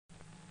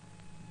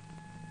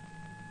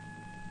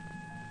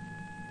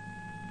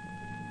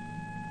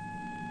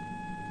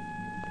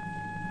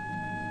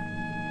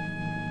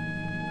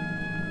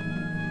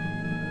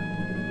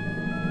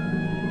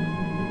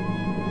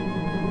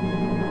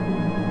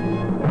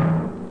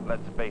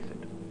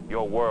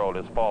Your world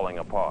is falling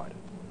apart.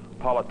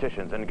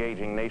 Politicians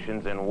engaging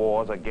nations in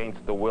wars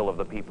against the will of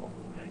the people.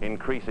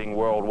 Increasing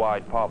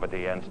worldwide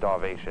poverty and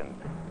starvation.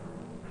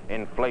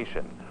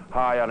 Inflation,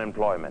 high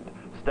unemployment,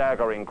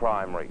 staggering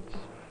crime rates,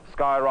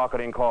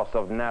 skyrocketing costs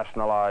of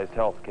nationalized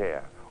health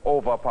care,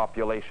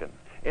 overpopulation,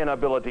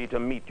 inability to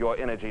meet your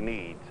energy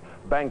needs,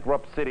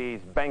 bankrupt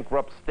cities,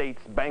 bankrupt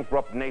states,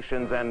 bankrupt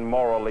nations, and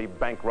morally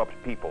bankrupt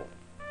people.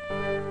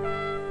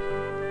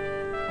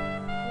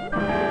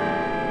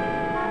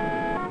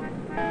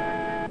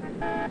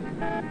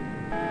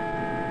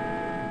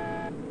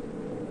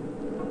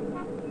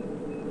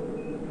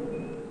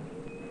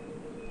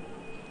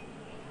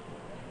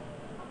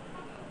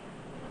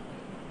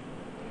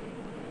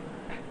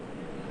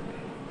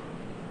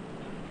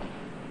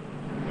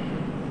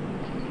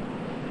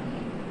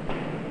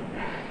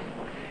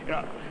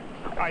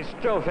 I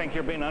still think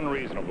you're being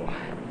unreasonable.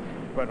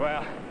 But,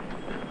 well,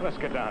 let's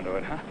get down to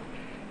it, huh?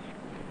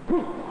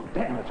 Whew,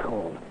 damn, it's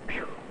cold.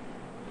 Phew.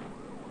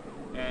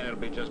 And it'll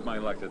be just my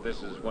luck that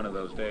this is one of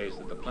those days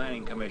that the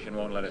Planning Commission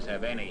won't let us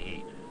have any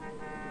heat.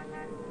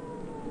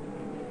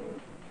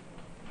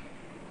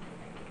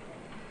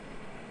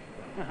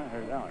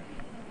 There's Alex.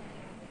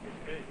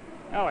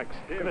 Alex,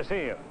 good to see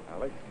you.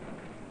 Alex?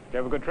 Did you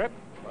have a good trip?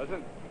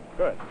 Wasn't?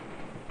 Good.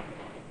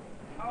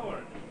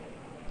 Howard.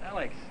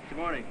 Alex, good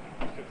morning.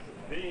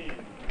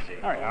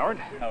 All right, Howard.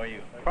 How are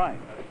you? Fine.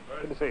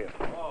 Good to see you.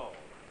 Oh.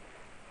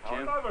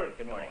 Jim? Howard.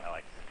 Good morning,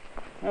 Alex.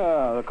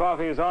 The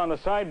coffee is on the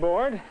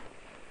sideboard.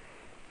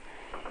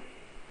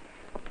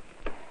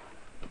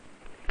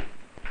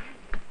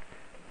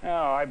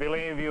 Now, I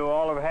believe you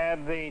all have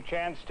had the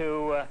chance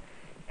to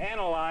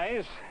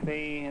analyze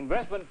the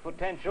investment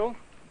potential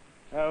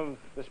of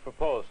this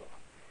proposal.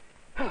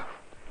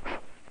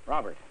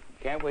 Robert,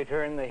 can't we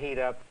turn the heat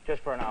up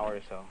just for an hour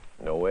or so?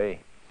 No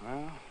way.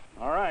 Well,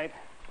 all right.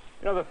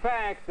 You know, the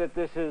fact that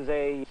this is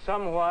a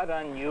somewhat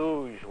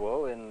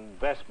unusual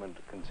investment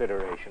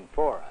consideration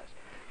for us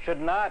should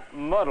not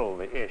muddle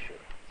the issue.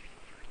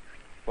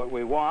 What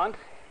we want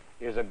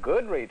is a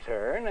good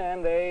return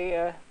and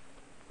a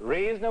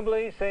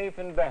reasonably safe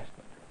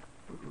investment.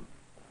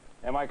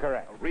 Am I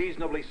correct? A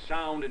reasonably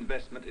sound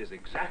investment is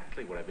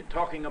exactly what I've been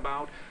talking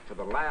about for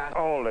the last...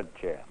 Hold it,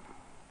 Jim.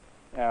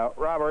 Now,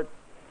 Robert,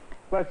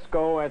 let's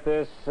go at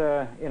this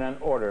in an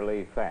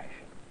orderly fashion.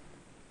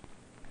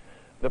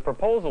 The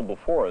proposal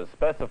before us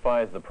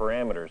specifies the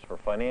parameters for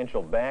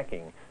financial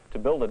backing to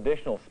build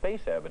additional space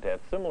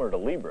habitats similar to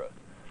Libra,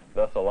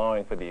 thus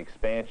allowing for the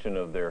expansion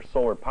of their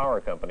solar power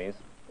companies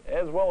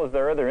as well as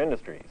their other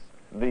industries.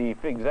 The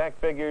exact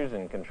figures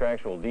and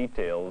contractual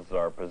details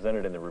are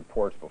presented in the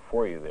reports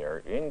before you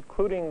there,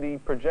 including the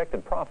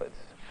projected profits.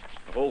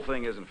 The whole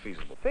thing isn't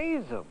feasible.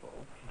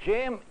 Feasible?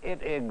 Jim,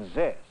 it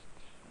exists.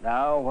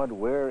 Now, what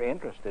we're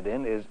interested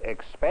in is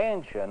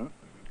expansion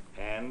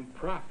and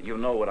profit. You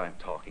know what I'm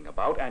talking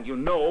about, and you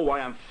know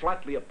why I'm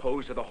flatly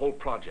opposed to the whole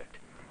project.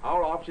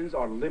 Our options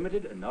are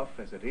limited enough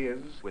as it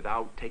is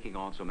without taking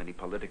on so many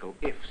political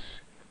ifs.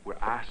 We're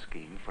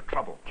asking for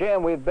trouble.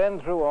 Jim, we've been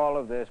through all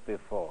of this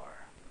before.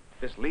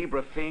 This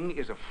Libra thing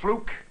is a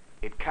fluke.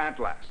 It can't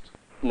last.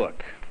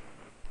 Look,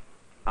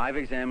 I've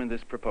examined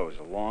this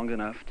proposal long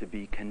enough to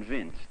be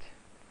convinced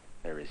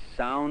there is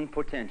sound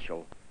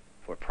potential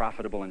for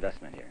profitable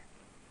investment here.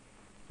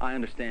 I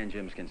understand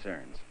Jim's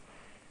concerns.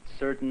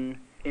 Certain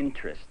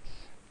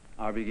interests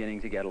are beginning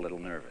to get a little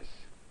nervous.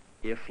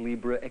 If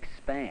Libra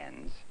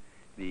expands,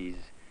 these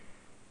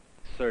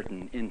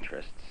certain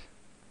interests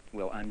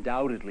will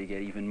undoubtedly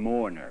get even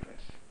more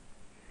nervous.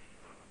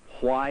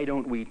 Why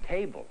don't we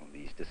table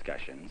these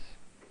discussions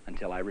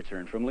until I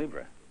return from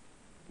Libra?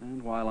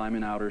 And while I'm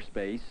in outer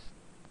space,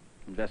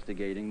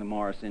 investigating the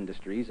Morris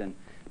Industries and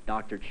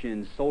Dr.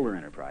 Chin's solar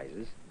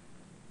enterprises,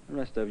 the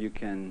rest of you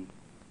can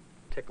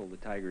tickle the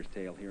tiger's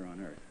tail here on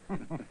Earth.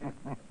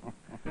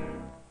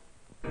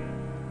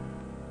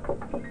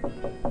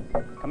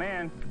 Come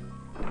in.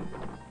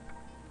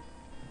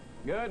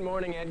 Good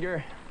morning,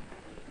 Edgar.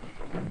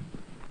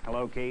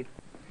 Hello, Keith.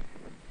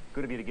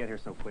 Good of you to get here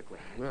so quickly.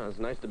 Well, it's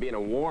nice to be in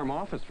a warm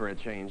office for a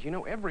change. You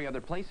know, every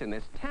other place in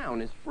this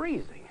town is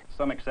freezing.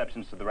 Some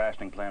exceptions to the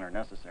rationing plan are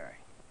necessary.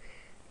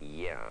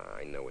 Yeah,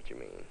 I know what you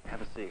mean.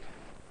 Have a seat.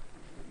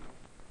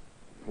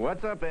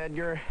 What's up,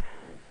 Edgar?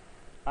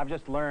 I've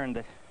just learned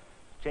that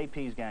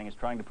JP's gang is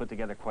trying to put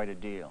together quite a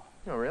deal.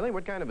 Oh, really?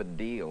 What kind of a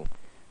deal?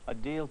 A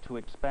deal to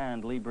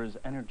expand Libra's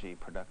energy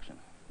production.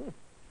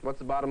 What's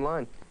the bottom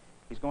line?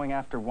 He's going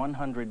after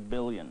 100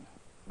 billion.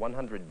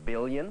 100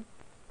 billion?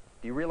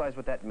 Do you realize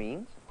what that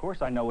means? Of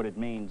course I know what it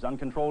means.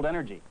 Uncontrolled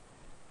energy.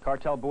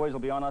 Cartel boys will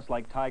be on us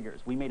like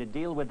tigers. We made a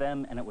deal with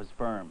them, and it was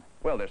firm.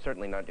 Well, they're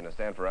certainly not going to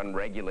stand for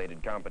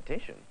unregulated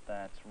competition.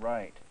 That's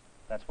right.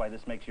 That's why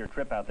this makes your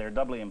trip out there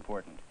doubly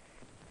important.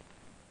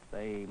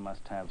 They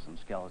must have some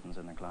skeletons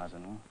in their closet,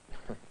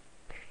 huh?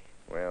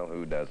 Well,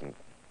 who doesn't?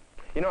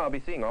 You know, I'll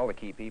be seeing all the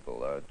key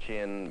people.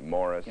 Chin,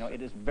 Morris. You know,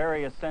 it is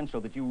very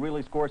essential that you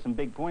really score some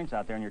big points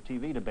out there in your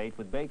TV debate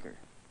with Baker.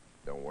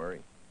 Don't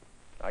worry.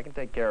 I can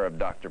take care of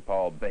Dr.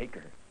 Paul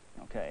Baker.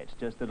 Now, Okay, it's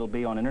just that it'll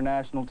be on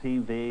international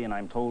TV, and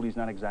I'm told he's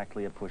not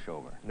exactly a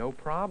pushover. No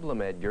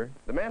problem, Edgar.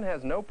 The man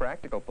has no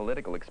practical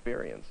political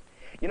experience.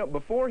 You know,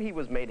 before he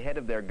was made head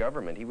of their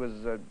government, he was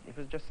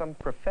just some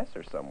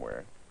professor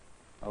somewhere.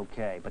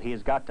 Okay, but he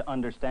has got to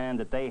understand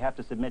that they have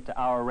to submit to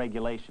our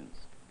regulations.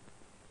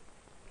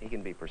 He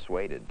can be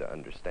persuaded to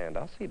understand.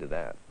 I'll see to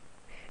that.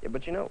 Yeah,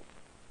 but you know,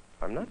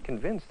 I'm not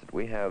convinced that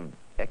we have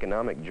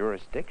economic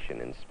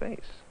jurisdiction in space.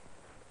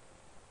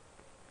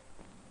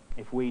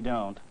 If we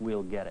don't,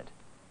 we'll get it.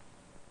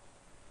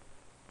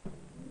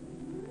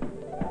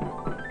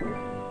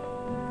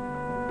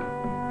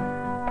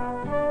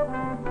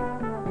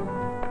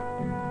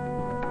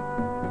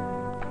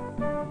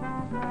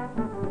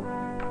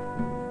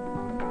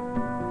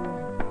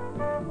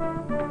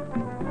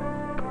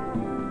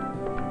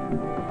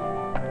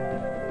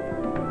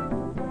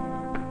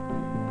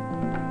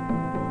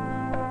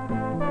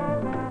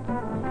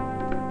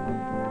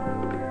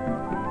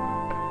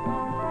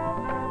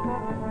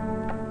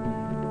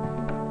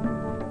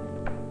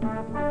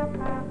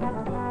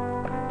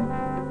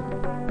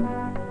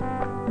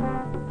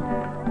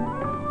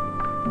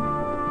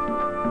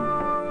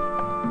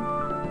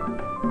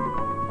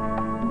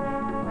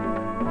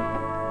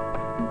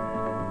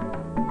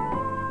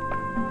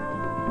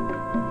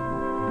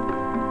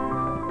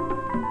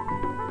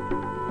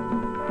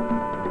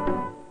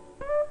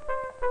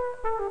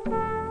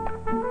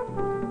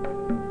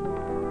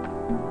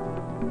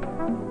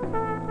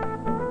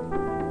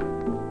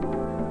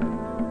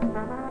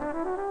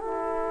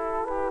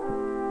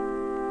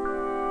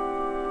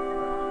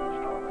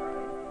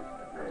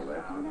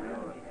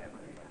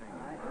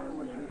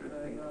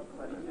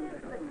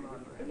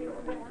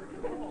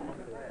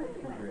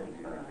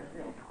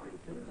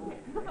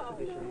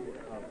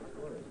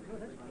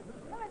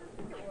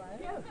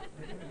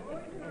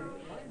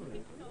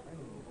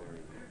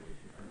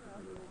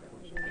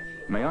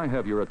 May I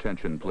have your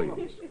attention,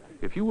 please?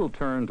 If you will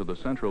turn to the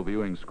central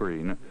viewing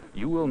screen,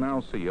 you will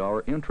now see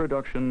our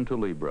introduction to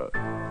Libra,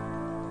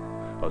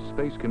 a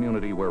space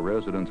community where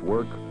residents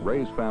work,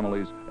 raise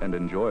families, and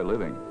enjoy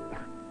living.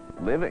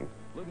 Living?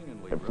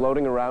 They're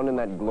floating around in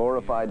that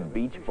glorified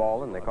beach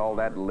ball, and they call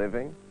that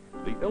living?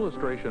 The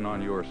illustration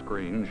on your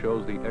screen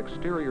shows the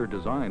exterior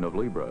design of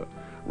Libra.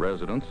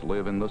 Residents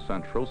live in the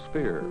central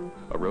sphere.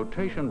 A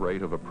rotation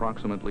rate of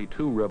approximately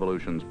 2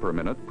 revolutions per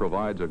minute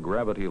provides a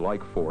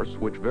gravity-like force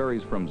which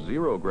varies from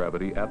 0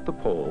 gravity at the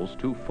poles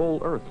to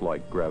full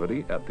Earth-like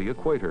gravity at the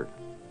equator.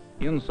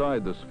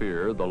 Inside the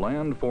sphere, the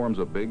land forms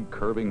a big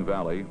curving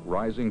valley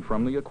rising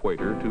from the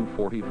equator to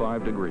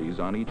 45 degrees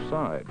on each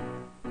side.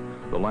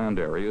 The land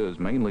area is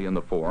mainly in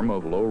the form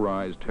of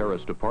low-rise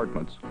terraced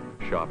apartments,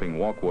 shopping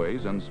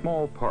walkways, and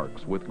small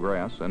parks with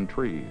grass and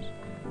trees.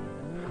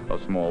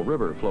 A small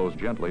river flows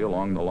gently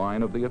along the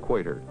line of the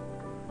equator.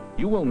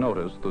 You will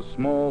notice the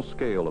small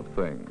scale of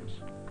things,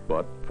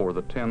 but for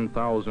the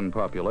 10,000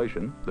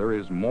 population, there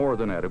is more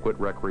than adequate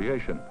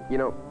recreation. You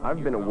know,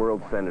 I've been a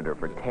world senator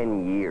for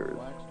 10 years,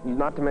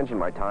 not to mention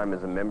my time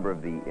as a member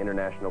of the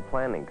International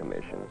Planning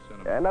Commission.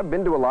 And I've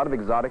been to a lot of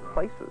exotic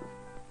places.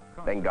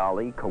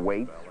 Bengali,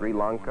 Kuwait, Sri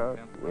Lanka,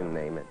 you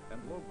name it.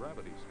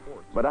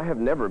 But I have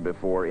never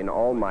before, in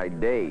all my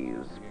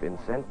days, been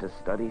sent to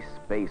study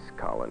space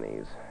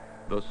colonies.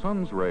 The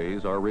sun's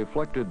rays are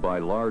reflected by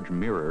large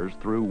mirrors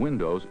through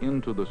windows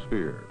into the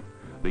sphere.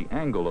 The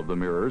angle of the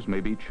mirrors may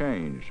be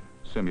changed,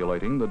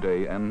 simulating the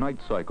day and night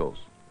cycles.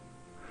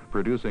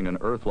 Producing an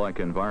Earth-like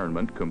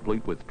environment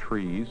complete with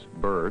trees,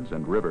 birds,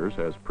 and rivers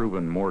has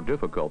proven more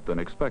difficult than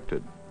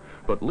expected.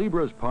 But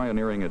Libra's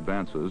pioneering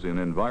advances in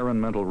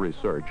environmental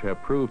research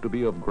have proved to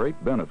be of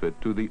great benefit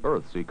to the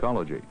Earth's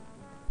ecology.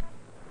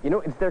 You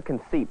know, it's their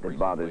conceit that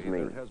bothers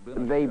me.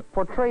 They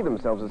portray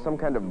themselves as some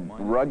kind of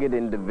rugged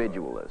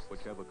individualists.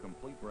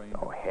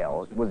 Oh,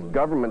 hell, it was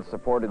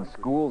government-supported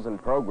schools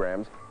and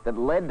programs that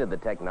led to the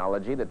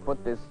technology that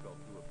put this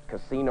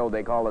casino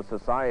they call a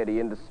society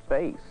into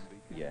space.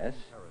 Yes,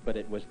 but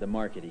it was the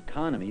market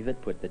economy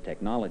that put the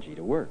technology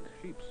to work.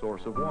 Cheap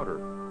source of water.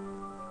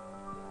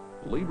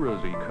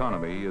 Libra's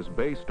economy is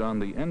based on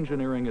the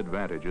engineering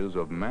advantages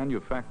of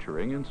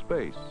manufacturing in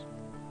space.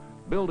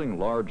 Building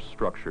large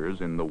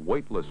structures in the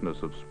weightlessness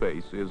of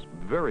space is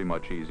very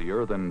much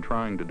easier than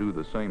trying to do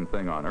the same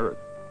thing on Earth.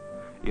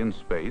 In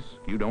space,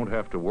 you don't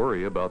have to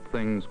worry about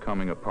things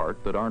coming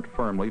apart that aren't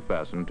firmly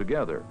fastened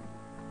together.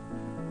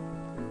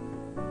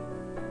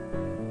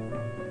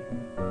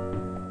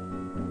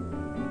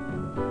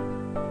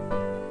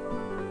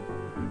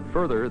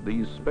 Further,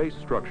 these space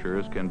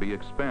structures can be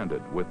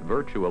expanded with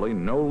virtually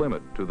no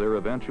limit to their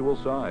eventual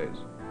size.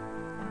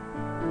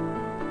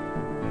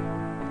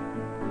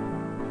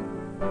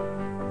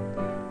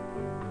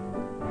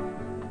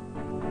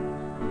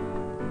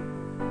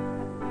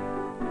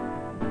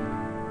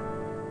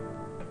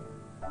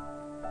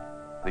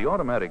 The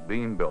automatic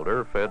beam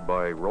builder, fed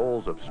by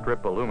rolls of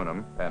strip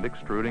aluminum and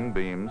extruding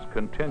beams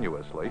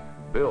continuously,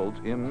 builds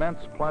immense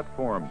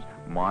platforms,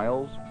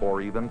 miles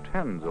or even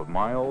tens of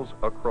miles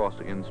across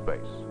in space.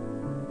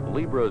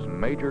 Libra's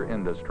major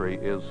industry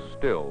is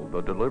still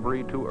the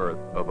delivery to Earth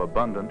of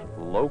abundant,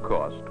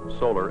 low-cost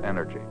solar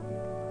energy.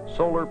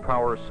 Solar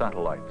power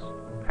satellites,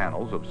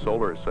 panels of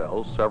solar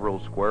cells several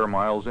square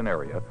miles in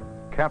area,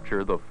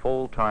 capture the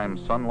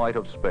full-time sunlight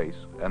of space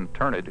and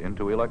turn it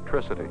into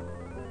electricity.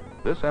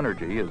 This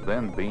energy is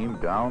then beamed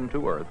down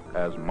to Earth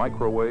as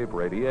microwave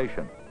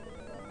radiation.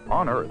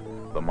 On Earth,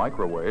 the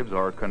microwaves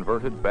are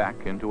converted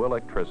back into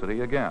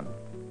electricity again.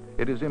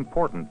 It is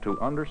important to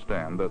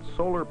understand that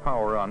solar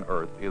power on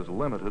Earth is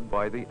limited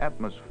by the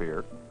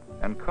atmosphere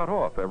and cut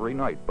off every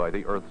night by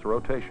the Earth's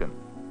rotation.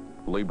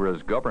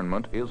 Libra's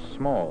government is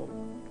small,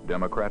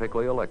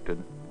 democratically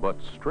elected, but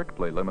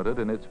strictly limited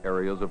in its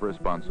areas of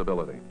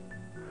responsibility.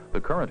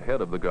 The current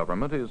head of the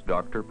government is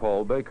Dr.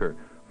 Paul Baker,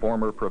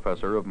 former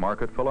professor of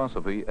market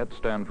philosophy at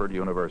Stanford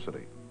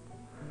University.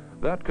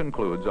 That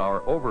concludes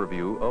our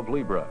overview of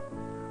Libra.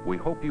 We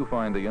hope you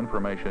find the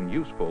information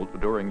useful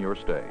during your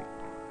stay.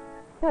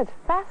 You know, what's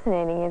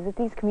fascinating is that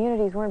these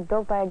communities weren't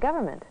built by a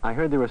government. I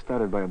heard they were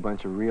started by a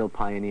bunch of real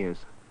pioneers.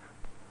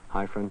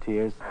 High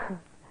frontiers.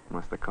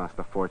 Must have cost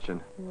a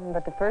fortune.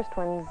 But the first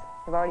ones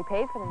have already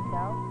paid for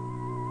themselves.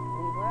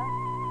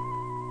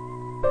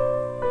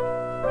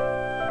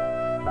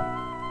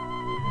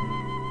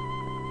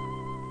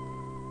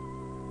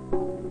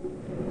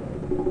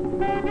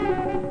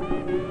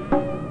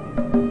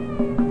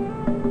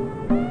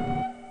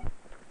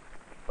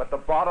 But the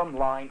bottom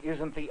line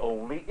isn't the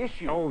only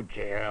issue. Oh,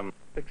 Jim.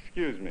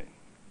 Excuse me.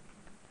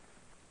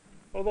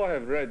 Although I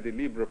have read the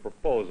Libra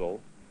proposal,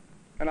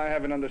 and I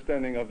have an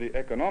understanding of the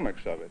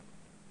economics of it,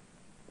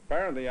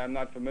 apparently I'm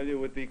not familiar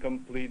with the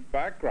complete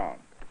background.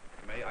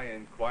 May I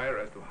inquire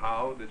as to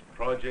how this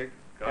project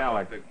got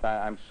Alex, off the...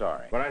 I'm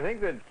sorry. But I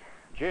think that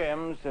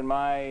Jim's and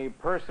my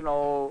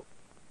personal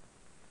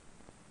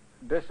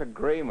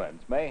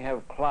disagreements may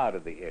have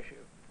clouded the issue.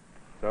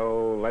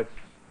 So let's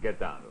get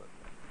down to it.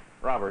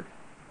 Robert.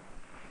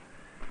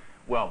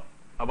 Well,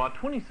 about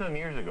 20-some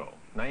years ago,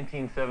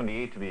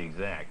 1978 to be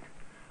exact,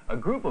 a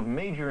group of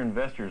major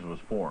investors was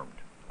formed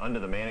under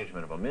the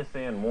management of a Miss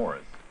Ann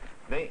Morris.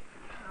 They...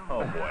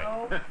 Oh,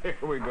 boy. Here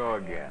we go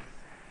again.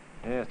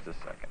 Just a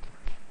second.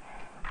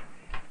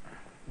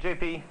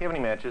 JP, you have any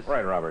matches?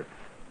 Right, Robert.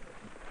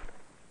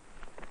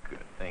 Good,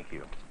 thank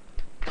you.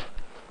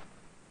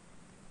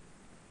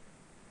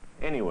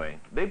 Anyway,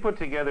 they put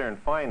together and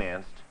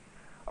financed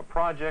a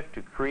project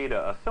to create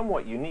a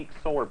somewhat unique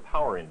solar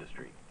power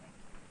industry.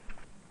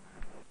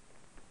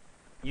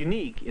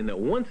 Unique in that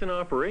once in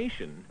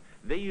operation,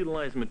 they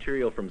utilize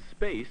material from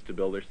space to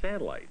build their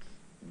satellites,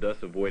 thus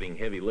avoiding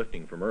heavy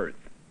lifting from Earth.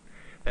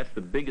 That's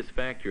the biggest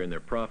factor in their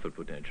profit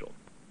potential.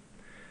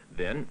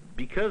 Then,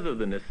 because of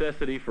the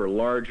necessity for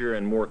larger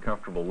and more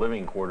comfortable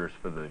living quarters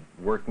for the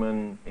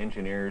workmen,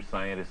 engineers,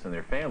 scientists, and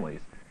their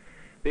families,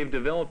 they've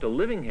developed a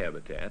living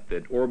habitat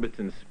that orbits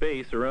in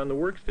space around the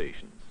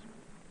workstations.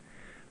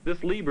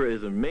 This Libra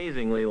is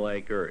amazingly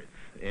like Earth,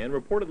 and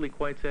reportedly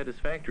quite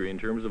satisfactory in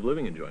terms of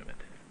living enjoyment.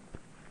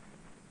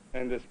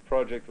 And this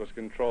project was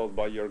controlled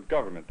by your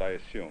government, I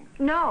assume.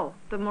 No,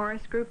 the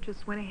Morris Group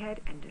just went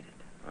ahead and did it.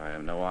 I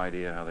have no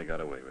idea how they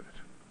got away with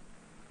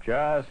it.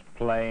 Just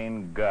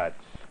plain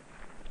guts.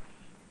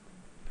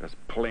 Just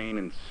plain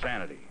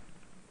insanity.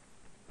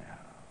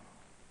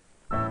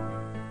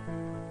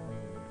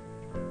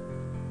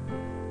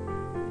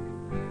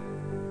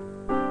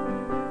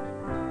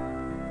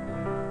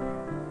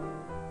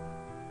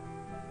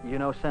 You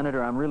know,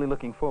 Senator, I'm really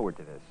looking forward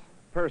to this.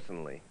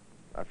 Personally,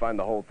 I find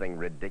the whole thing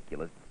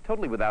ridiculous,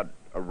 totally without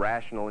a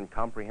rational and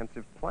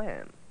comprehensive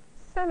plan.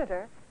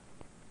 Senator,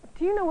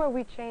 do you know where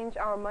we change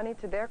our money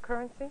to their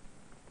currency?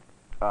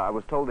 I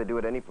was told they do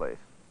it any place.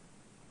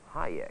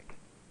 Hayek.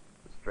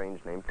 A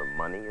strange name for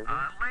money, isn't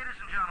it? Ladies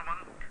and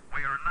gentlemen,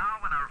 we are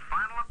now in our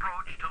final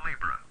approach to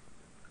Libra.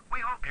 We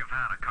hope you've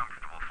had a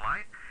comfortable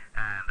flight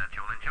and that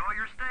you'll enjoy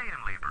your stay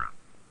in Libra.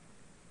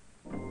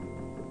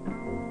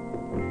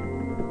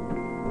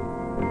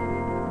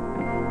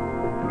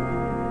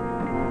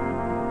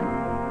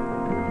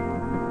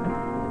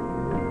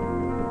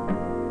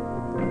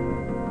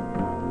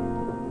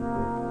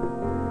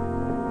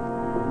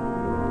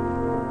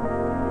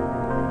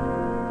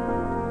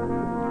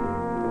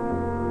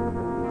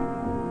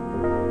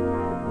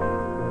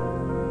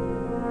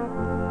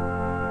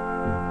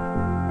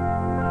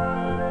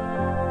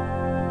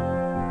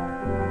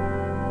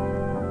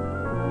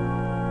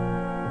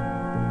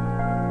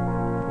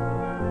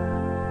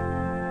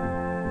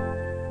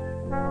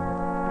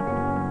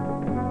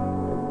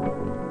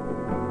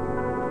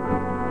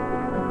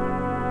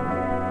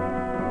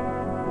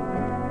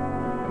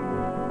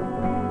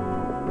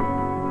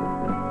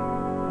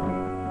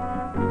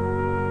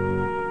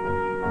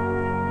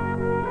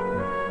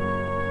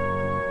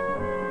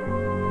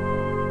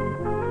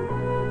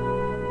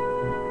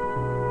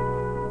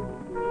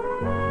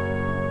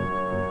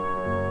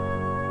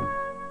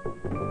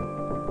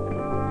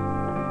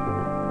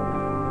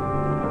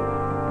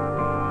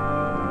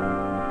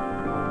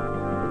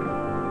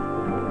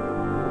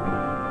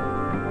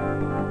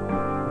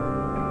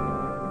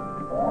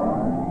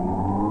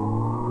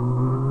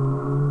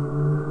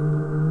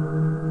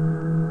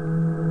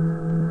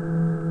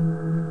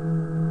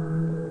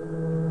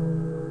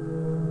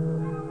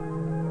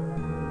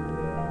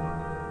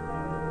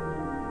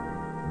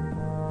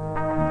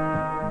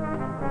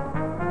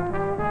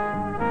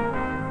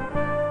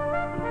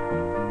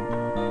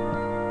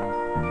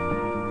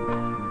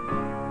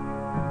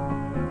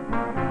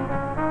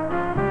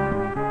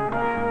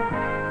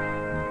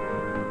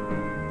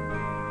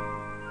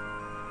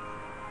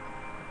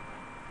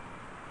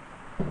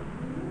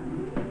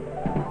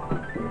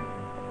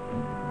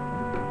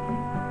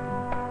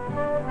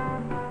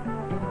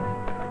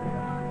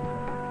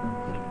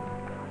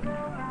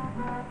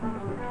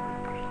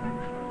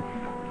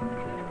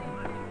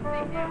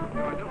 I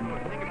don't know a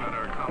thing about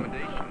our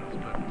accommodations,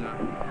 but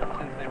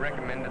since they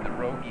recommended the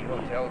Rogie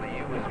Hotel to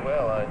you as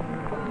well, I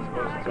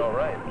suppose it's all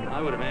right.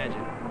 I would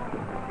imagine.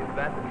 Is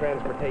that the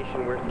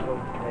transportation we're supposed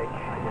to take?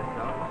 I guess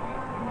so.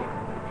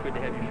 Good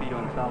to have your feet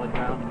on solid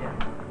ground.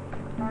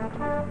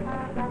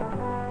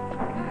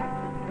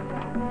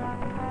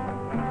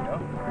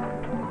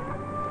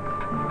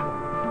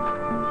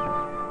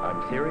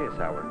 I'm serious,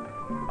 Howard.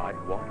 I'd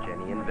watch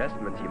any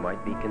investments you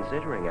might be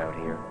considering out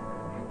here.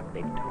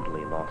 They've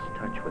totally lost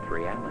touch with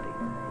reality.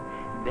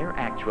 They're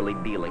actually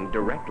dealing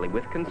directly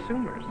with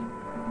consumers.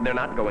 They're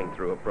not going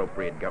through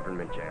appropriate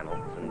government channels,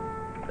 and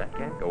that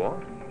can't go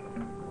on.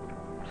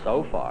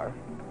 So far,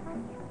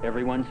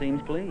 everyone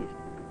seems pleased,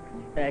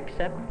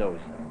 except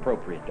those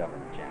appropriate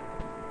government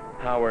channels.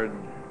 Howard,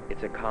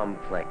 it's a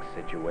complex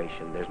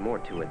situation. There's more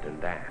to it than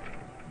that.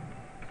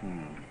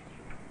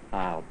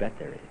 I'll bet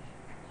there is.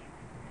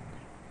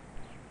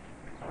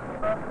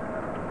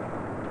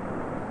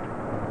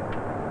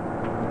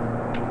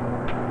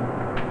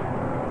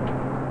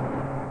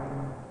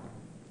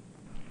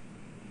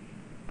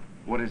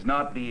 What is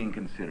not being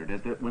considered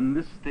is that when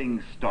this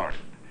thing started,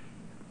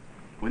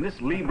 when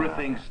this Libra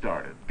thing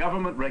started,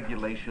 government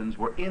regulations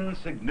were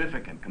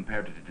insignificant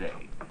compared to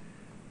today.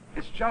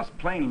 It's just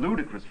plain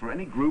ludicrous for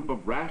any group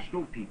of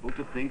rational people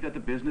to think that the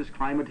business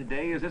climate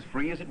today is as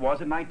free as it was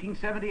in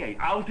 1978,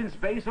 out in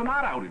space or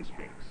not out in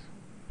space.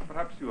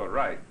 Perhaps you are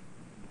right,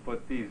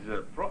 but these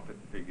profit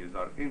figures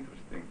are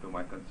interesting to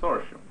my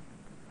consortium.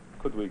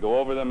 Could we go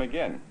over them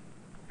again?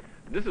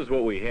 This is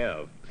what we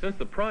have. Since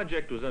the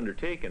project was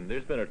undertaken,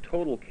 there's been a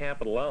total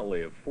capital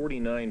outlay of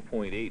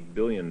 $49.8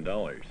 billion.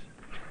 $50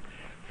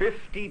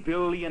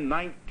 billion,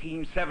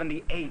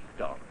 $1978.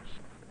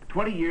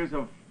 20 years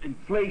of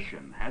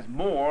inflation has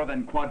more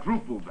than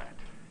quadrupled that.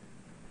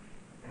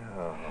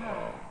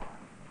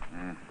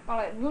 Well,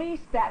 at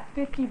least that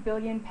 $50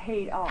 billion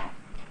paid off.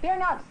 They're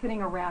not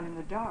sitting around in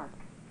the dark.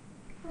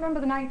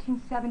 Remember the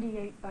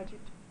 1978 budget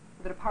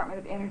for the Department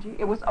of Energy?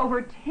 It was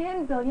over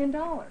 $10 billion,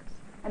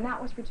 and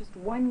that was for just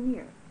 1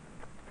 year.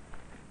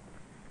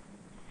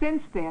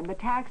 Since then, the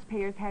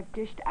taxpayers have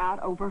dished out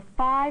over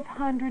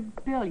 $500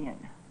 billion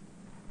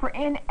for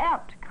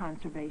inept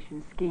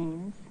conservation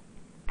schemes,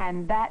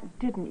 and that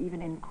didn't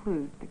even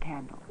include the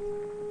candles.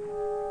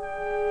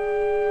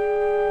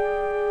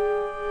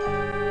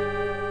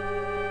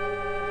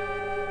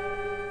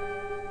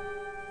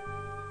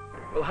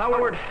 Well,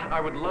 Howard, I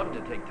would love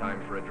to take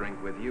time for a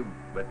drink with you,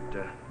 but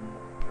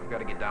I've got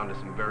to get down to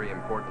some very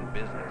important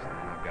business.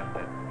 And I've got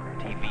that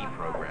TV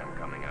program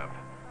coming up.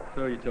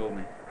 So you told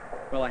me.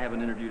 Well, I have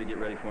an interview to get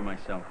ready for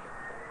myself.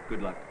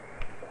 Good luck.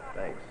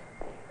 Thanks.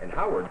 And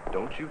Howard,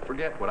 don't you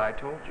forget what I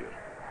told you.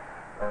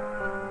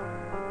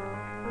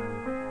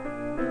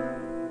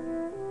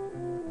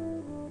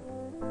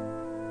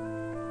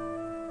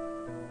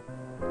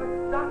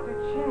 Dr.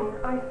 Chin,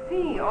 I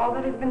see all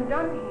that has been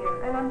done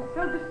here, and I'm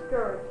so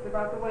discouraged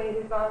about the way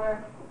it is on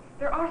Earth.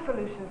 There are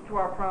solutions to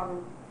our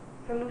problems.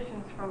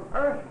 Solutions from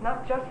Earth,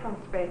 not just from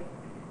space.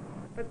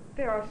 But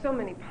there are so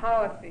many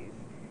policies.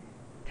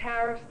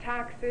 Tariffs,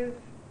 taxes,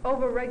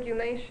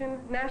 over-regulation,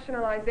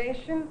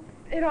 nationalization.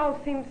 It all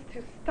seems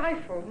to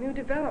stifle new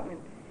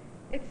development.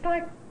 It's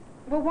like,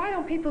 well, why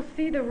don't people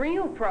see the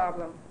real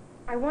problem?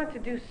 I want to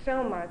do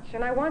so much,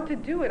 and I want to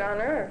do it on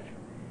Earth.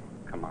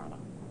 Kamala,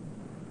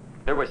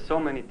 there were so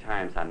many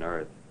times on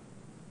Earth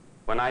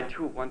when I,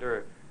 too,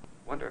 wonder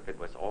if it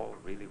was all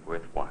really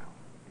worthwhile.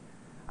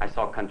 I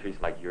saw countries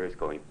like yours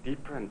going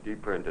deeper and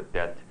deeper into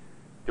debt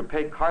to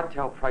pay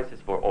cartel prices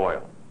for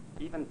oil,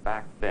 even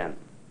back then,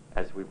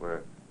 as we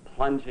were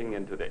plunging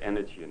into the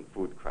energy and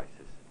food crisis.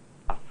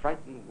 A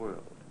frightened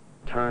world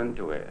turned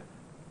to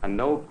a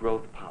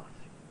no-growth policy,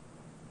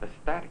 the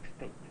static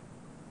state,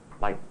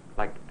 like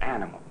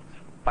animals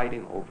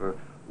fighting over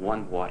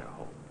one water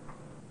hole.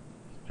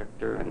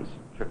 Stricter and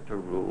stricter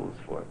rules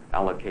for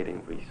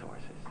allocating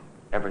resources,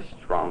 ever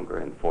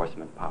stronger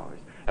enforcement powers,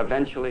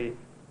 eventually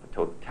a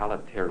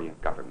totalitarian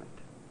government.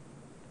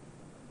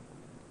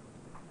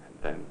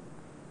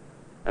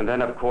 And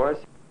then, of course,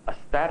 a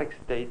static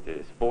state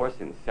is forced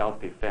in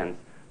self-defense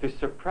to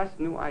suppress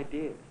new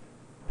ideas.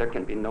 There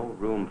can be no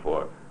room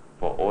for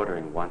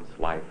ordering one's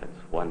life as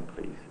one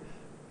pleases.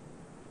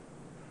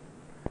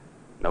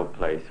 No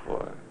place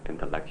for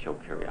intellectual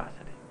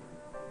curiosity.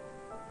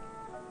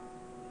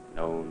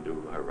 No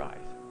new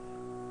horizons.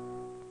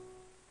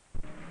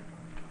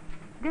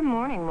 Good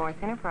morning, Morse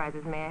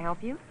Enterprises. May I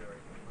help you?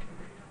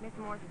 Miss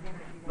Morse is in,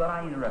 But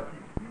I interrupted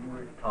you. You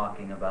were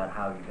talking about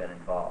how you got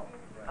involved.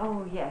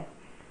 Oh, yes.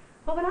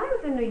 Well, when I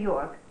was in New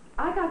York,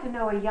 I got to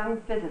know a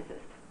young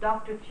physicist,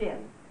 Dr.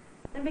 Chin,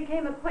 and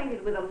became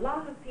acquainted with a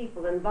lot of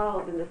people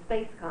involved in the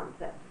space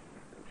concepts.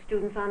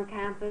 Students on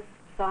campus,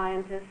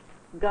 scientists,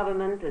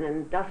 government and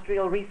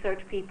industrial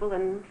research people,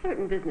 and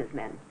certain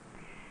businessmen.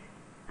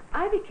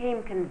 I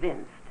became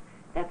convinced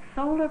that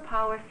solar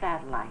power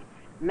satellites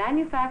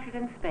manufactured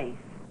in space,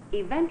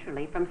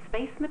 eventually from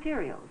space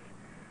materials,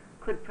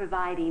 could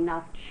provide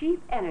enough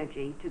cheap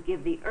energy to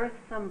give the Earth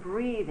some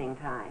breathing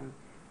time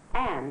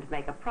and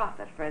make a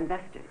profit for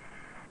investors.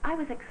 I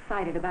was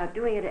excited about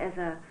doing it as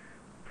a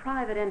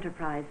private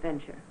enterprise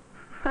venture.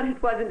 But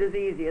it wasn't as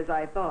easy as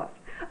I thought.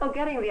 Oh,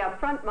 getting the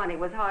upfront money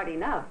was hard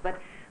enough, but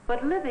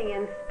living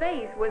in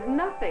space was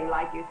nothing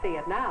like you see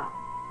it now.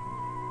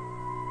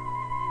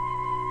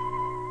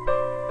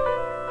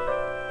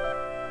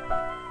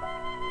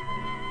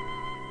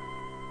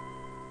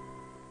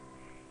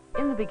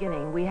 In the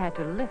beginning, we had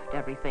to lift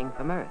everything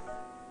from Earth.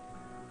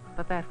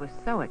 But that was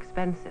so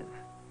expensive.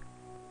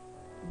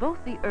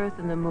 Both the Earth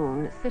and the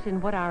Moon sit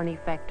in what are in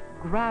effect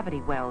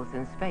gravity wells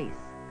in space.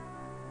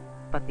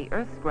 But the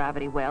Earth's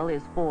gravity well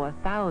is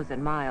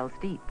 4,000 miles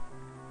deep.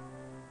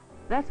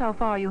 That's how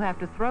far you have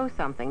to throw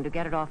something to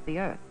get it off the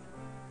Earth.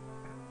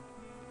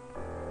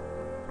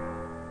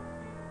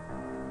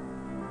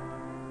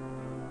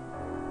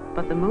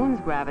 But the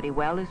Moon's gravity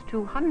well is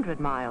 200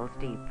 miles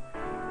deep.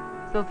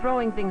 So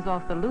throwing things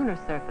off the lunar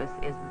surface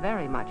is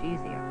very much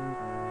easier.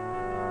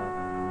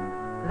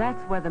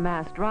 That's where the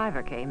mass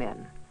driver came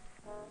in.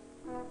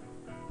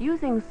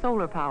 Using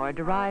solar power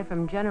derived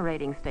from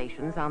generating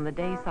stations on the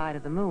day side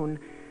of the Moon,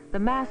 the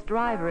mass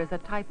driver is a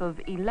type of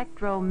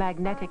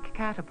electromagnetic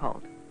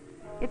catapult.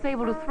 It's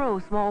able to throw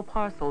small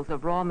parcels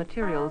of raw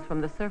materials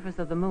from the surface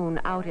of the Moon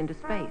out into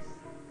space.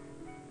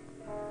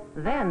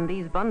 Then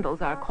these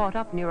bundles are caught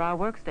up near our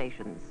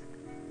workstations.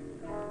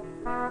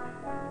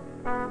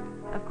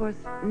 Of course,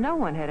 no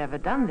one had ever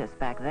done this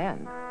back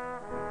then.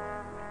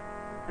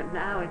 But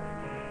now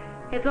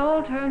it's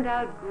all turned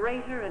out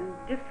greater and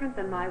different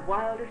than my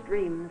wildest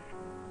dreams.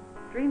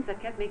 Dreams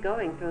that kept me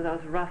going through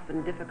those rough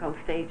and difficult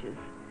stages.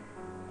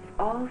 It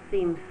all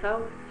seems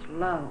so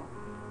slow.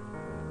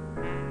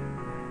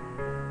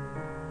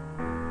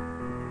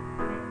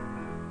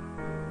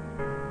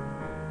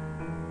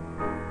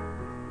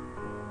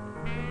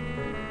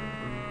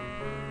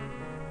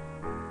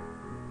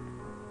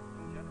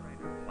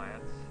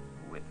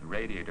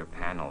 Radiator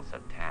panels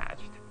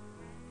attached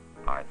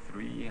are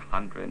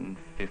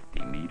 350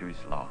 meters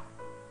long.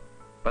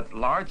 But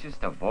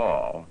largest of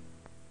all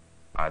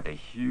are the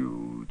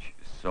huge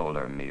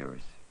solar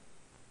mirrors.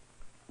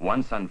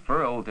 Once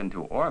unfurled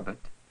into orbit,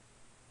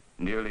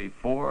 nearly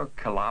 4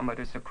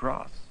 kilometers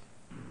across.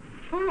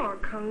 4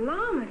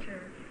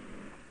 kilometers?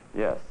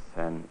 Yes,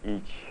 and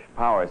each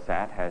power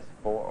sat has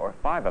 4 or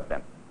 5 of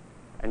them.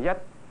 And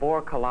yet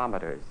 4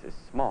 kilometers is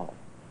small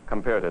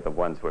compared to the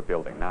ones we're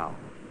building now.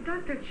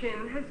 Dr.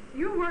 Chin, has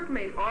your work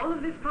made all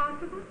of this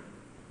possible?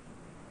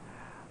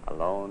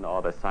 Alone,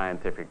 all the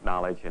scientific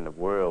knowledge in the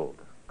world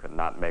could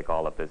not make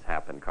all of this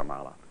happen,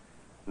 Carmela.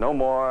 No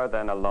more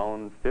than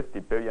alone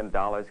 $50 billion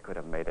could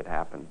have made it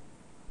happen.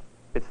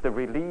 It's the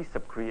release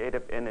of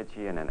creative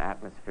energy in an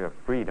atmosphere of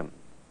freedom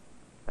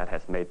that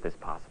has made this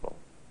possible.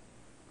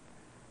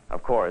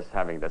 Of course,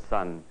 having the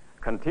sun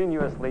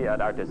continuously at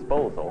our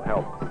disposal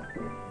helps.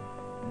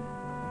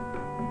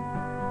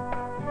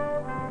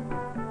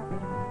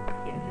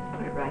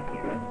 Right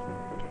here.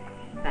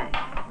 Thanks.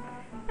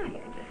 Now you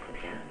can just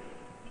sit down.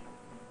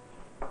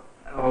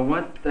 Oh,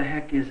 what the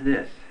heck is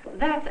this?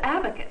 That's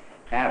Abacus.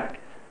 Abacus.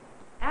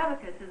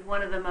 Abacus is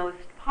one of the most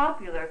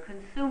popular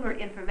consumer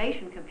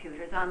information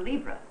computers on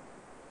Libra.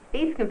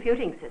 These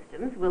computing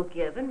systems will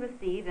give and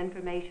receive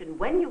information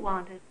when you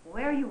want it,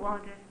 where you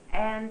want it,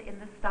 and in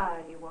the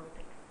style you want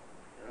it.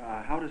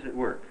 How does it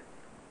work?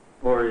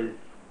 Or is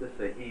this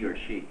a he or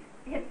she?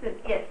 It's an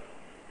it.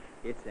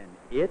 It's an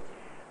it?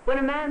 When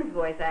a man's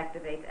voice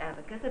activates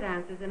Abacus, it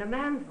answers in a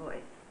man's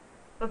voice.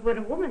 But when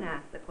a woman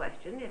asks the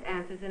question, it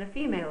answers in a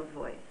female's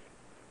voice.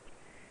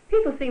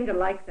 People seem to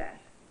like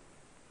that.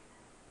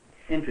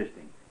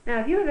 Interesting. Now,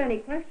 if you have any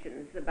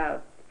questions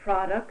about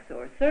products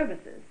or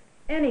services,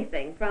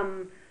 anything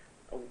from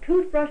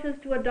toothbrushes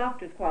to a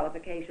doctor's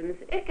qualifications,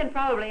 it can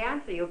probably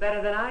answer you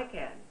better than I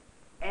can,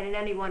 and in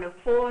any one of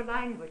 4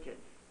 languages.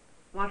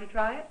 Want to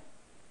try it?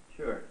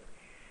 Sure.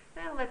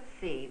 Well, let's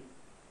see.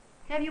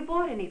 Have you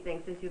bought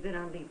anything since you've been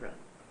on Libra?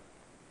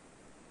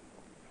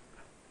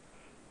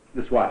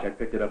 This watch, I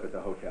picked it up at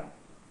the hotel.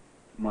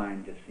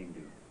 Mine just seemed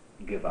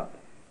to give up.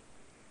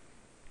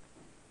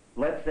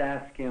 Let's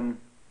ask him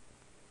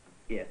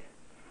it.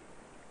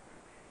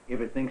 If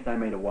it thinks I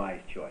made a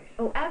wise choice.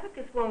 Oh,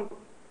 Abacus won't...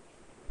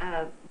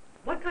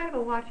 what kind of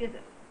a watch is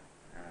it?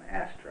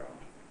 Astro.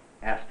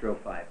 Astro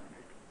 500.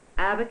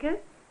 Abacus?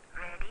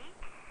 Ready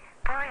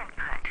for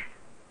input.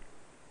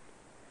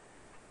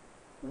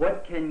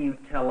 What can you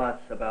tell us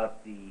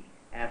about the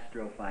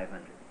Astro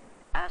 500?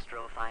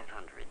 Astro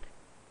 500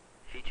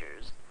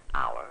 features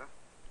hour,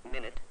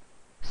 minute,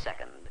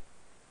 second,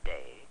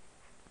 day,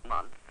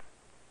 month,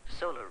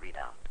 solar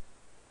readout,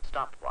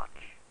 stopwatch,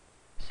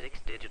 6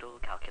 digital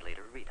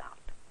calculator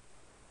readout.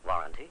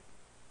 Warranty,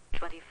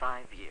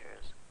 25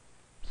 years.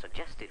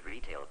 Suggested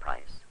retail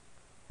price,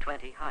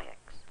 20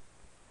 Hayeks.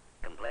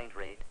 Complaint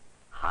rate,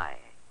 high,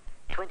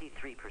 23%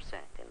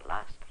 in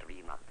last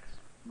 3 months.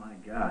 My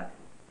God.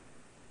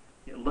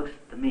 It looks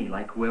to me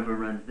like whoever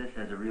runs this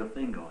has a real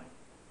thing going.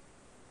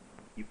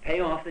 You pay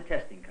off the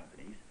testing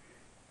companies,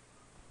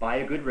 buy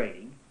a good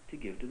rating to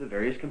give to the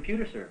various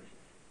computer services.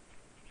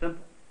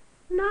 Simple.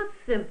 Not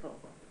simple.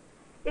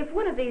 If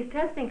one of these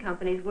testing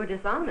companies were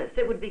dishonest,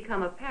 it would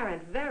become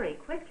apparent very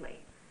quickly,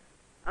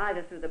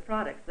 either through the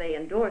products they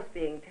endorse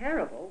being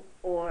terrible,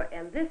 or,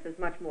 and this is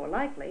much more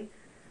likely,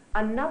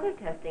 another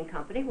testing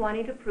company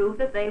wanting to prove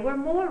that they were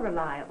more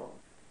reliable.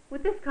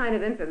 With this kind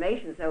of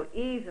information so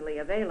easily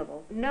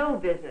available, no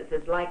business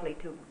is likely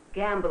to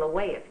gamble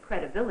away its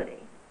credibility.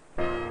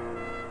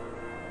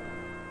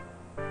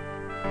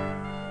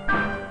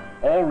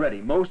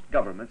 Already, most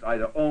governments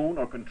either own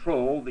or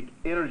control the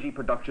energy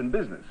production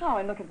business. Oh,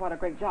 and look at what a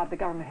great job the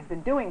government has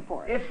been doing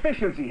for us.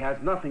 Efficiency has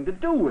nothing to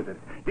do with it.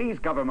 These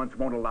governments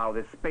won't allow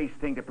this space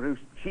thing to produce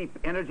cheap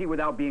energy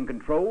without being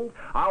controlled.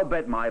 I'll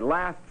bet my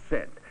last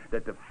cent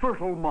that the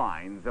fertile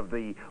minds of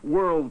the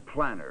world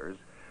planners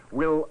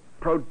will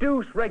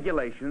produce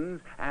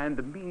regulations and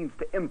the means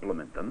to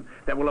implement them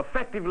that will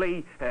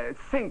effectively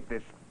sink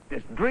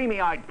this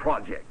dreamy-eyed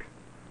project.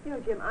 You know,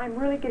 Jim, I'm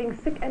really getting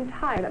sick and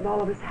tired of all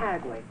of this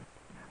haggling.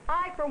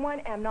 I, for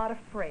one, am not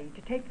afraid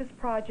to take this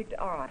project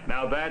on.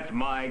 Now, that's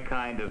my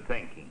kind of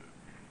thinking.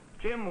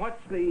 Jim,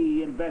 what's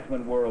the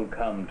investment world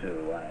come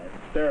to?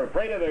 They're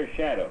afraid of their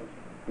shadows.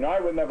 You know,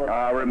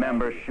 I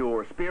remember...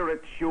 sure.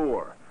 Spirit,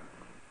 sure.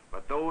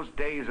 But those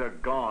days are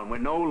gone. We're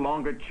no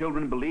longer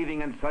children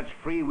believing in such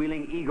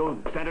freewheeling,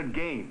 ego-centered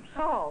games.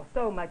 Oh,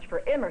 so much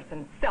for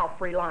Emerson's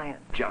self-reliance.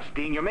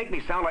 Justine, you make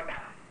me sound like...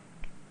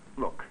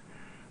 Look,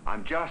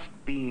 I'm just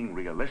being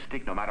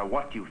realistic no matter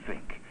what you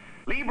think.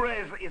 Libra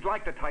is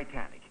like the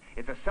Titanic.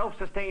 It's a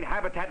self-sustained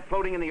habitat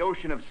floating in the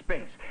ocean of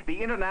space. The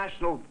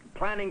International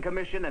Planning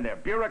Commission and their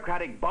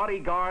bureaucratic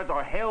bodyguards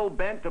are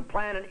hell-bent to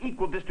plan an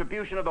equal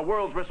distribution of the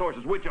world's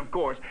resources, which, of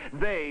course,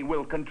 they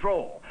will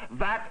control.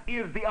 That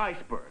is the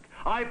iceberg.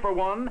 I, for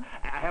one,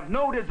 have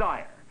no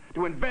desire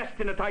to invest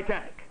in a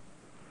Titanic.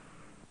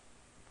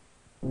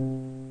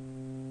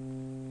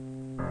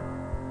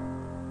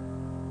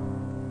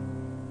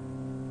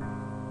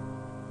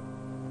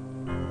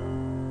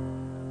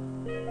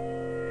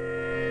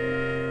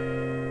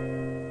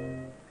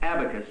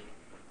 Abacus.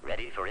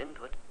 Ready for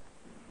input?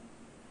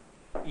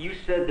 You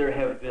said there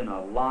have been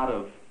a lot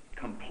of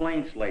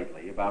complaints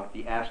lately about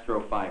the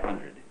Astro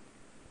 500.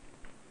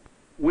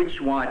 Which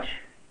watch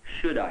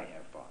should I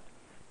have bought?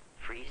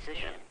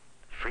 Precision,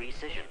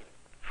 precision,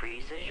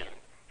 precision,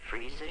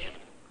 precision.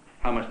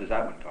 How much does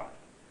that one cost?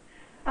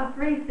 A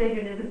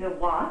precision isn't a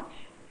watch.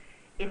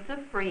 It's a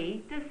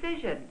free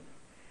decision.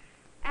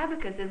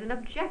 Abacus is an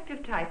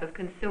objective type of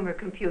consumer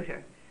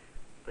computer.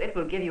 It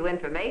will give you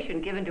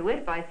information given to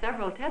it by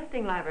several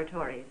testing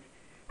laboratories.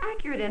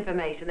 Accurate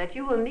information that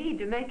you will need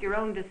to make your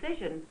own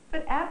decision.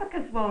 But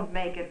Abacus won't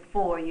make it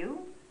for you.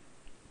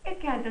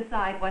 It can't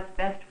decide what's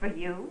best for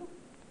you.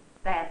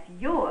 That's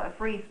your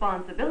free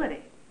responsibility.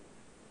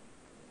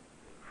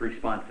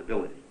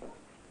 Responsibility.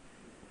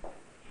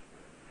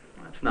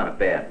 That's not a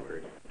bad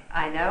word.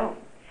 I know.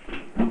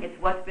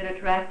 It's what's been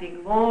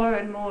attracting more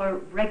and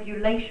more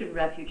regulation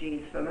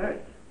refugees from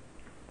Earth.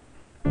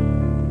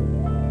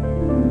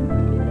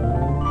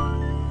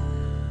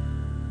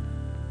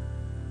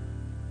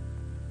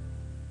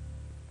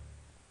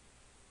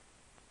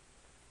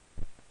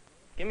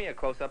 Give me a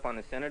close-up on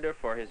the senator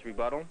for his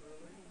rebuttal.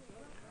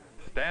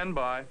 Stand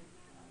by.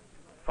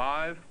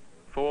 5,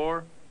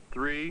 4,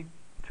 3,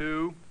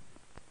 2...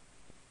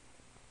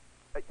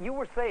 You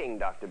were saying,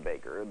 Dr.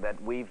 Baker, that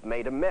we've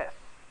made a mess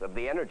of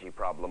the energy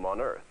problem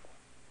on Earth.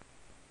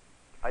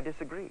 I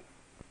disagree.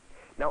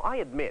 Now, I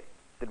admit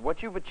that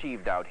what you've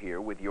achieved out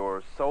here with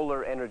your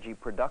solar energy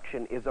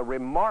production is a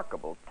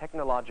remarkable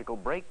technological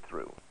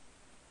breakthrough.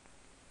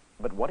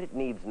 But what it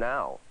needs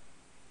now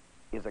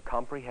is a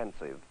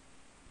comprehensive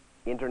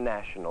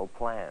international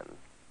plan.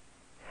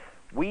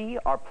 We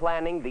are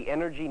planning the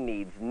energy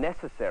needs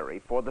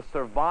necessary for the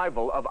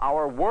survival of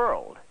our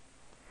world.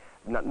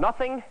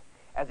 Nothing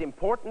as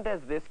important as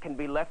this can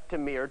be left to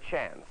mere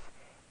chance.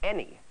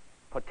 Any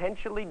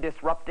potentially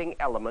disrupting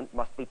element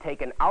must be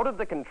taken out of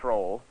the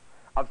control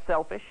of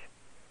selfish,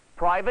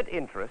 private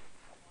interests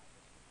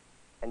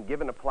and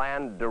given a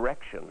planned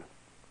direction.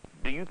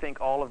 Do you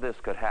think all of this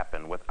could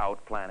happen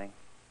without planning?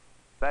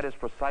 That is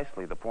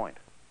precisely the point.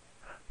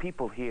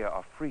 People here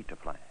are free to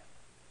plan.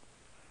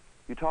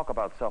 You talk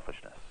about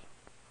selfishness.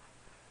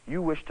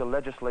 You wish to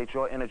legislate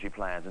your energy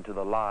plans into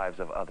the lives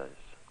of others.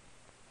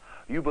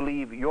 You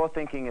believe your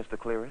thinking is the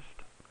clearest,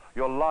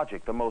 your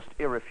logic the most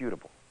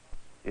irrefutable.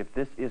 If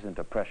this isn't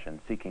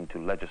oppression seeking to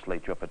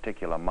legislate your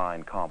particular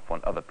mind comp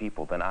on other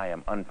people, then I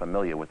am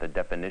unfamiliar with the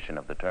definition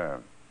of the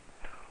term.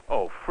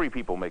 Oh, free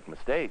people make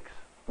mistakes.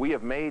 We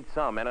have made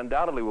some and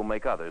undoubtedly will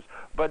make others,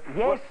 but...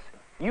 Yes,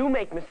 you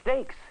make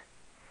mistakes.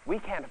 We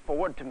can't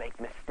afford to make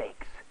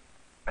mistakes.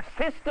 A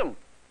system.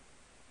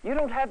 You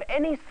don't have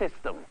any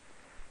system.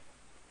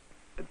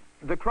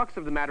 The crux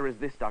of the matter is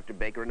this, Dr.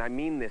 Baker, and I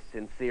mean this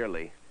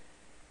sincerely.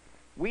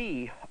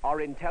 We are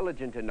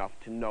intelligent enough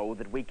to know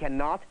that we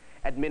cannot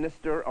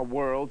administer a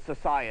world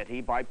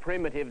society by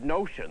primitive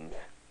notions.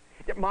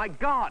 My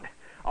God,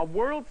 a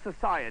world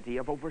society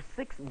of over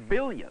 6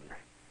 billion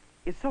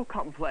is so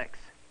complex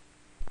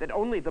that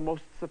only the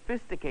most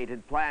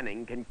sophisticated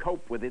planning can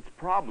cope with its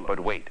problems.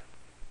 But wait.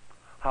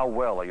 How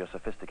well are your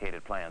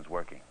sophisticated plans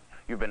working?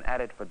 You've been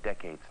at it for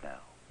decades now.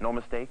 No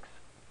mistakes?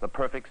 The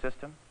perfect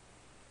system?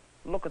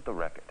 Look at the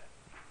record.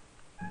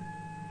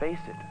 Face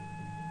it,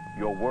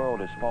 your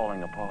world is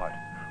falling apart.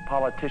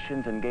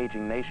 Politicians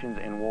engaging nations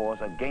in wars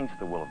against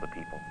the will of the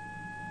people.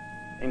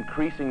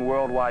 Increasing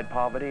worldwide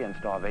poverty and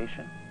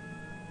starvation.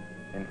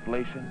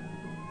 Inflation,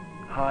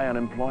 high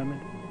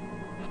unemployment,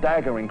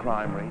 staggering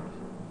crime rates,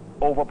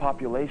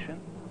 overpopulation,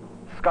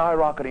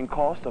 skyrocketing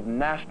costs of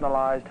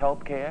nationalized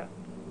health care,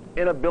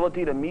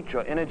 inability to meet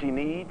your energy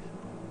needs,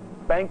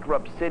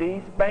 bankrupt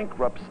cities,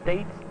 bankrupt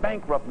states,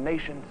 bankrupt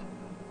nations,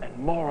 and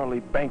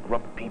morally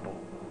bankrupt people.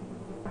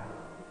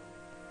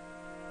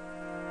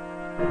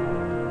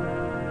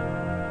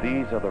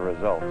 These are the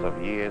results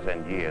of years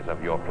and years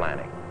of your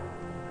planning.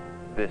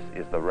 This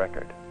is the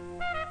record.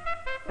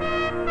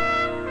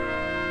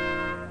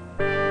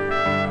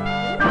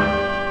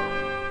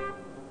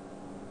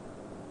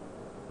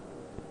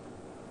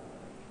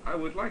 I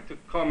would like to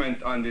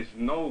comment on this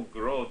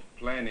no-growth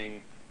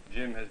planning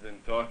Jim has been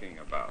talking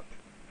about.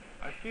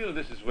 I feel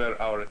this is where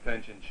our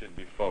attention should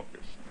be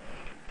focused.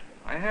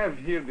 I have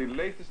here the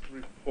latest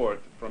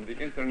report from the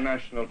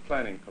International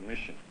Planning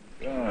Commission.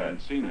 I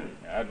haven't seen it.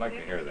 I'd like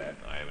to hear that.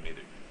 I haven't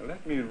either.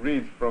 Let me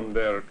read from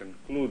their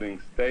concluding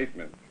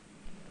statement.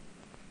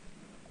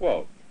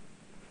 Quote,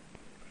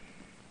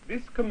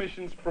 this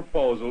commission's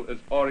proposal is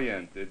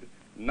oriented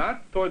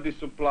not toward the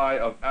supply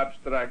of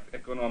abstract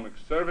economic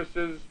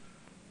services,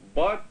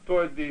 but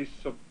toward the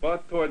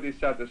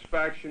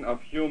satisfaction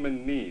of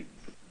human needs.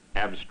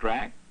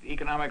 Abstract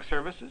economic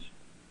services?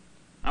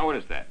 Now, what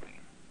does that mean?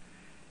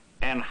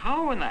 And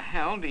how in the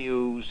hell do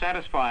you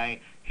satisfy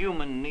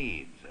human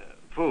needs,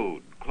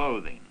 food,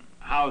 clothing,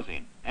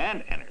 housing,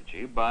 and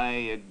energy by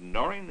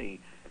ignoring the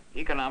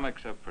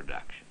economics of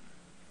production?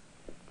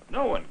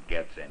 No one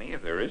gets any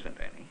if there isn't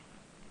any.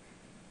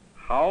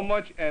 How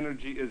much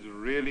energy is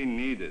really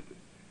needed?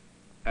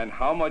 And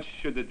how much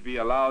should it be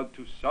allowed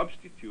to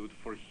substitute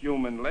for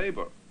human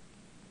labor,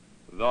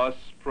 thus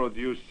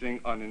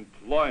producing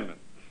unemployment?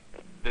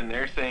 Then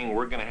they're saying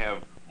we're going to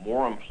have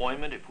more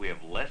employment if we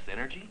have less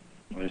energy?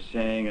 They're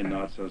saying, and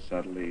not so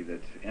subtly,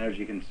 that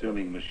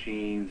energy-consuming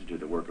machines do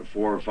the work of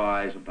 4 or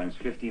 5, sometimes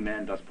 50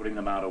 men, thus putting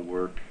them out of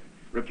work,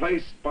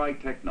 replaced by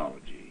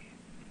technology.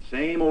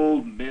 Same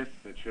old myth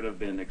that should have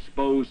been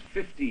exposed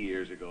 50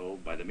 years ago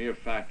by the mere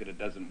fact that it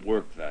doesn't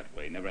work that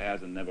way, never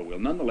has and never will.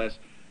 Nonetheless,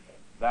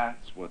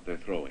 that's what they're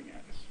throwing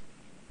at us.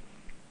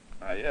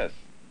 Ah, yes.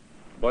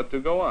 But to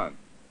go on,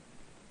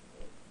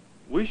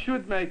 we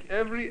should make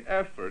every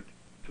effort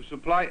to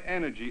supply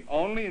energy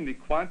only in the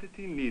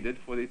quantity needed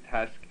for the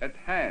task at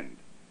hand,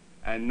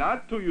 and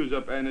not to use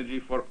up energy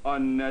for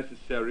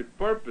unnecessary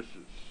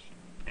purposes.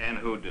 And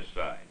who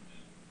decides?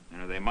 You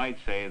know, they might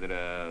say that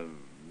a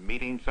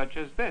meeting such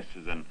as this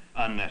is an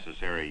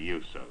unnecessary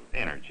use of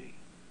energy.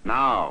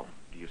 Now,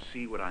 do you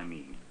see what I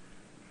mean?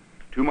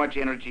 Too much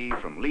energy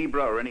from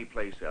Libra or any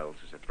place else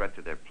is a threat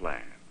to their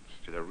plans,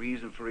 to their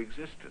reason for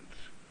existence.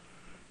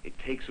 It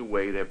takes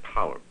away their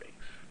power base.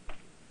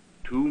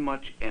 Too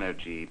much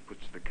energy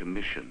puts the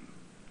commission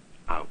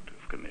out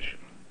of commission.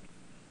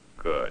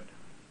 Good.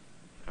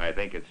 I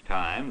think it's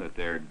time that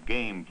their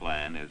game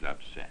plan is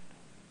upset.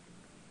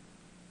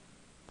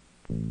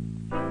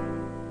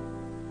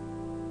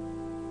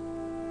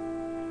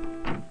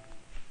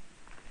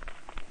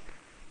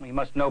 Well, you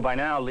must know by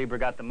now Libra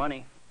got the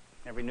money.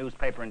 Every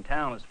newspaper in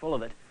town is full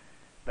of it.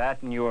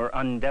 That and your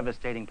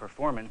undevastating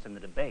performance in the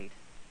debate.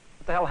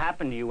 What the hell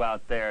happened to you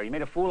out there? You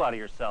made a fool out of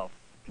yourself.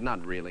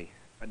 Not really.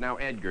 But now,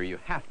 Edgar, you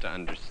have to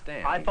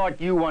understand. I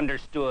thought you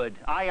understood.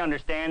 I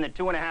understand that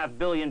 2.5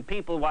 billion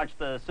people watched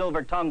the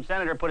silver-tongued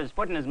senator put his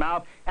foot in his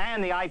mouth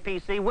and the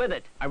IPC with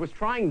it. I was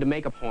trying to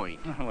make a point.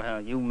 Well,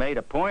 you made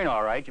a point,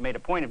 all right. You made a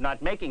point of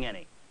not making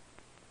any.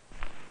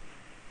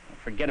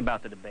 Forget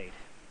about the debate.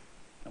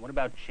 Now, what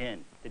about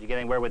Chin? Did you get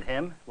anywhere with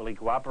him? Will he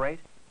cooperate?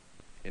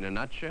 In a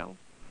nutshell?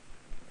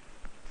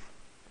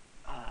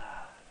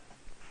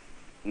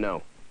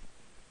 No.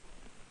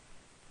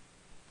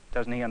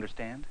 Doesn't he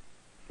understand?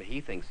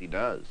 He thinks he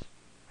does.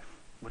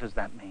 What does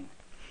that mean?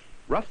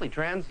 Roughly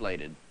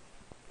translated,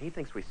 he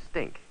thinks we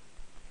stink.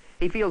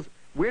 He feels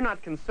we're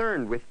not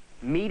concerned with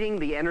meeting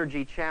the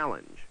energy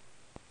challenge,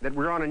 that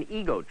we're on an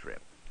ego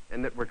trip,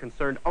 and that we're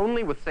concerned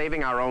only with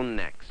saving our own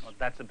necks. Well,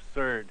 that's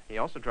absurd. He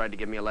also tried to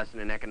give me a lesson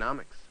in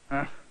economics.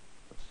 Huh?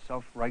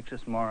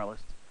 Self-righteous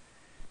moralist.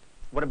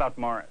 What about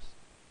Morris?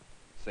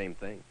 Same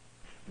thing.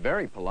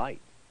 Very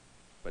polite,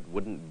 but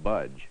wouldn't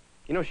budge.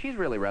 You know, she's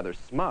really rather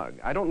smug.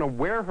 I don't know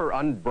where her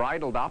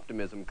unbridled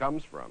optimism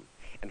comes from.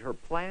 And her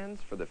plans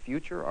for the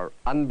future are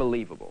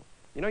unbelievable.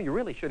 You know, you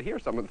really should hear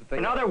some of the things...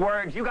 In other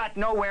words, you got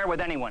nowhere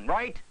with anyone,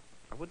 right?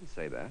 I wouldn't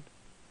say that.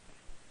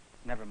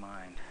 Never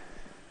mind.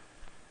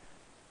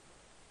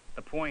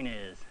 The point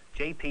is,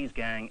 JP's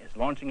gang is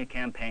launching a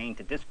campaign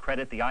to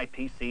discredit the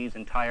IPC's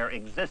entire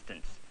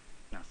existence.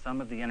 Now, some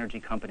of the energy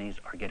companies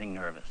are getting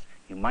nervous.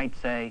 You might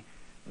say,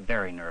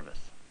 very nervous.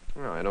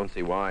 Well, I don't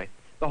see why.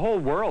 The whole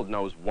world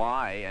knows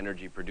why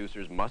energy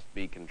producers must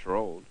be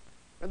controlled.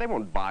 They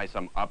won't buy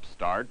some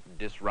upstart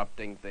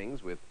disrupting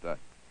things with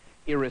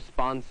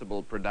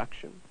irresponsible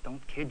production.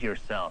 Don't kid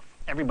yourself.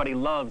 Everybody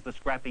loves the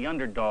scrappy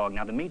underdog.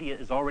 Now, the media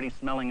is already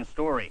smelling a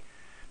story.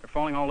 They're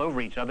falling all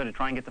over each other to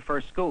try and get the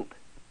first scoop.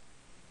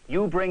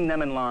 You bring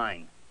them in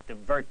line.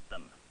 Divert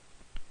them.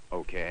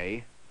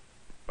 Okay.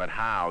 But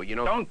how? You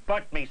know... Don't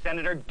butt me,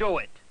 Senator. Do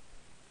it.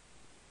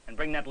 And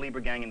bring that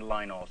Libra gang into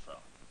line also.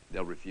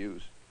 They'll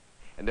refuse.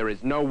 And there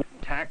is no...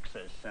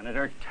 Taxes,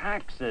 Senator,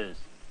 taxes.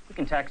 We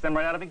can tax them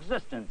right out of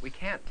existence. We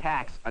can't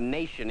tax a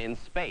nation in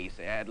space.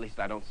 At least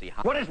I don't see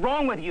how... What is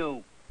wrong with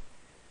you?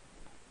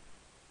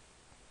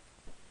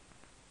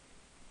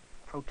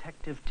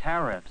 Protective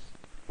tariffs.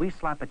 We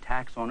slap a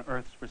tax on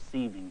Earth's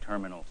receiving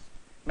terminals.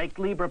 Make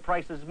Libra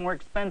prices more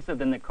expensive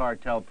than the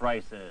cartel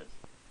prices.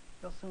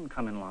 They'll soon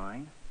come in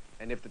line.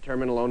 And if the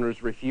terminal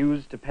owners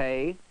refuse to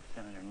pay?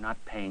 Senator, not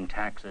paying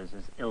taxes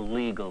is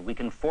illegal. We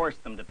can force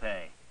them to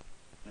pay.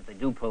 And if they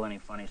do pull any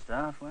funny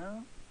stuff,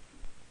 well,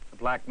 the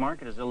black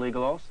market is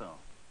illegal also.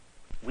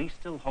 We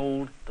still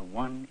hold the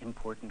one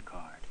important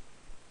card.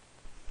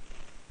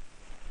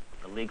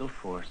 The legal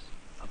force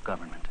of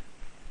government.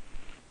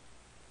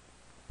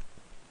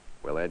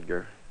 Well,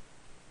 Edgar,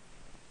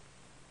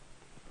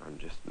 I'm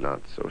just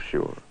not so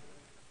sure.